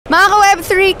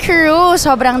Febuary crew,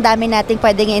 sobrang dami nating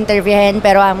pwedeng interviewin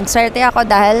pero ang swerte ako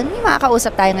dahil may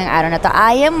makakausap tayo ngayong araw na to.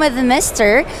 I am with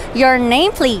Mr. Your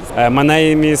name, please. My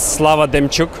name is Slava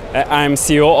demchuk. I'm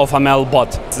CEO of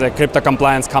AMLBot, the crypto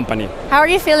compliance company. How are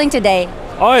you feeling today?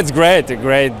 Oh, it's great,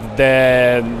 great.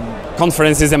 The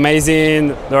conference is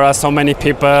amazing. There are so many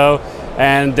people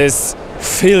and this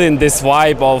feeling, this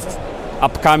vibe of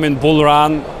upcoming bull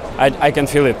run, I can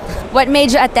feel it. What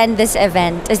made you attend this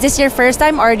event? Is this your first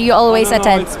time or do you always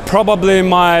attend? It's probably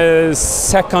my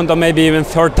second or maybe even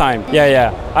third time. Yeah.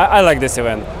 I like this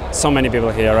event. So many people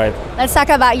here, right? Let's talk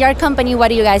about your company. What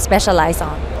do you guys specialize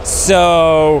on?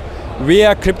 So we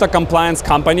are a crypto compliance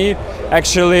company.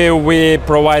 Actually, we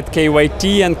provide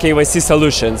KYT and KYC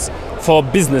solutions for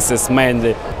businesses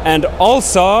mainly. And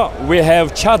also we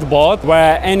have chatbot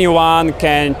where anyone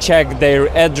can check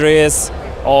their address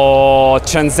or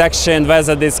transaction,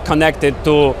 whether it's connected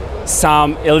to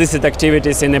some illicit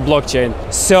activities in the blockchain.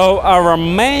 So our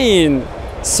main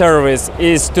service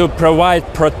is to provide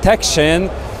protection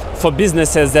for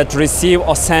businesses that receive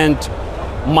or send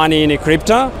money in a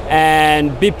crypto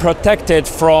and be protected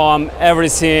from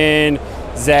everything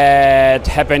that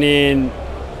happening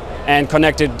and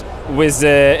connected with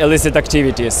illicit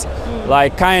activities.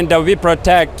 Like we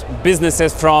protect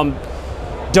businesses from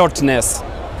dirtiness.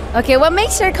 Okay, what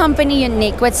makes your company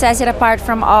unique? What sets it apart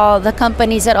from all the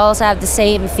companies that also have the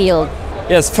same field?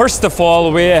 Yes, first of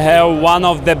all, we have one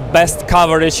of the best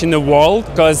coverage in the world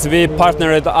because we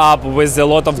partnered up with a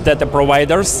lot of data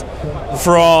providers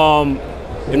from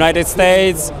United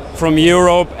States, from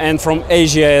Europe and from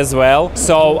Asia as well.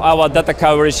 So our data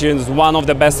coverage is one of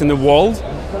the best in the world.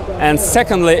 And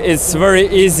secondly, it's very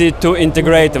easy to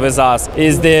integrate with us.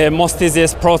 It's the most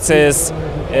easiest process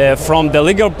from the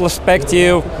legal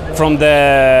perspective, from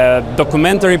the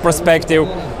documentary perspective,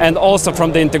 and also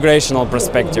from the integrational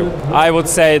perspective. I would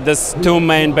say there's two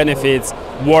main benefits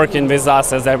working with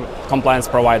us as a compliance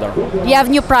provider. Do you have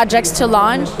new projects to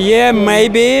launch? Yeah,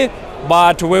 maybe,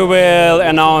 but we will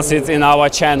announce it in our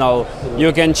channel.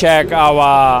 You can check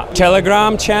our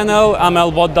Telegram channel,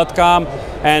 AMLBot.com,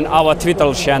 and our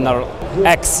Twitter channel,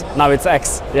 X, now it's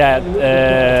X,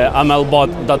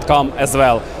 AMLBot.com as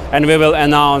well. And we will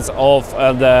announce of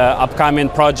the upcoming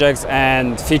projects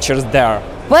and features there.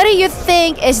 What do you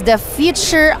think is the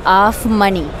future of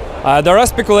money? There are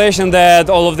speculations that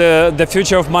all of the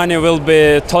future of money will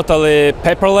be totally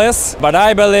paperless, but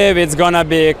I believe it's gonna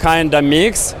be kind of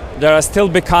mixed. There are still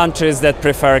big countries that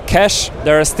prefer cash.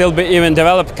 There are still even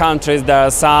developed countries, there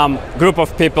are some group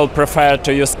of people prefer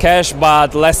to use cash,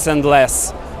 but less and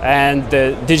less. And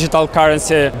the digital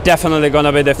currency definitely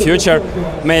gonna be the future,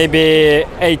 maybe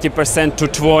 80% to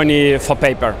 20% for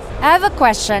paper. I have a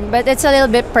question, but it's a little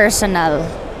bit personal.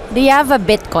 Do you have a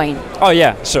Bitcoin? Oh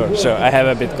yeah, sure, I have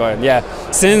a Bitcoin, yeah.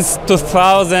 Since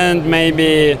 2000,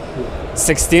 maybe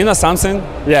 16 or something,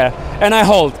 yeah. And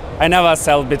I never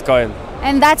sell Bitcoin.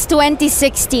 And that's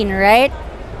 2016, right?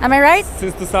 Am I right?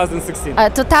 Since 2016.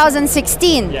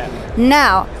 2016. Yeah.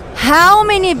 Now, how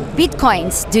many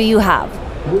Bitcoins do you have?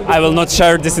 I will not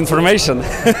share this information.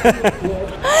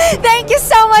 Thank you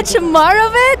so much, more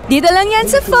of it. Dito lang yan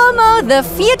sa FOMO, the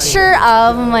future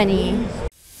of money.